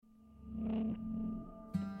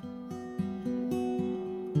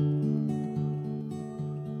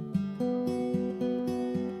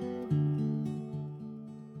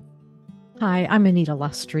Hi, I'm Anita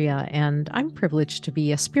Lustria, and I'm privileged to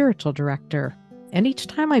be a spiritual director. And each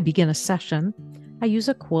time I begin a session, I use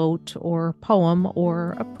a quote or poem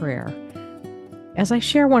or a prayer. As I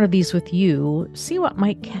share one of these with you, see what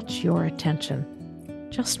might catch your attention.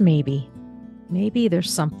 Just maybe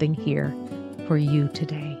there's something here for you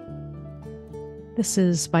today. This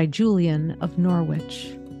is by Julian of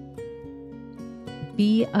Norwich.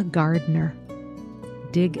 Be a gardener,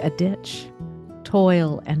 dig a ditch,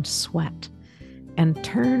 toil and sweat, and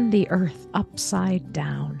turn the earth upside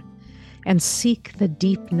down, and seek the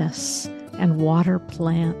deepness and water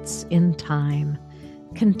plants in time.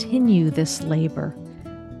 Continue this labor,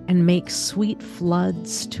 and make sweet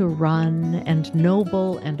floods to run, and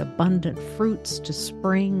noble and abundant fruits to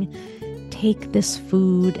spring. Take this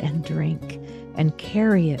food and drink, and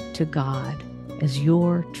carry it to God as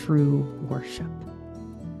your true worship.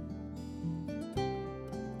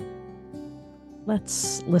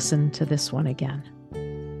 Let's listen to this one again.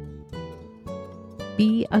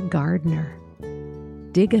 Be a gardener,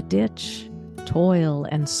 dig a ditch, toil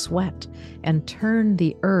and sweat, and turn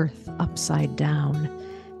the earth upside down,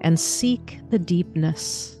 and seek the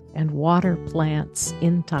deepness and water plants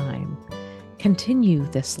in time. Continue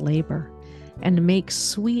this labor, and make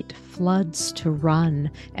sweet floods to run,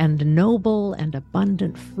 and noble and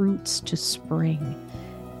abundant fruits to spring.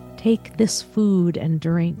 Take this food and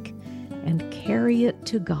drink, and carry it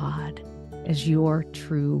to God as your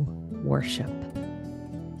true worship.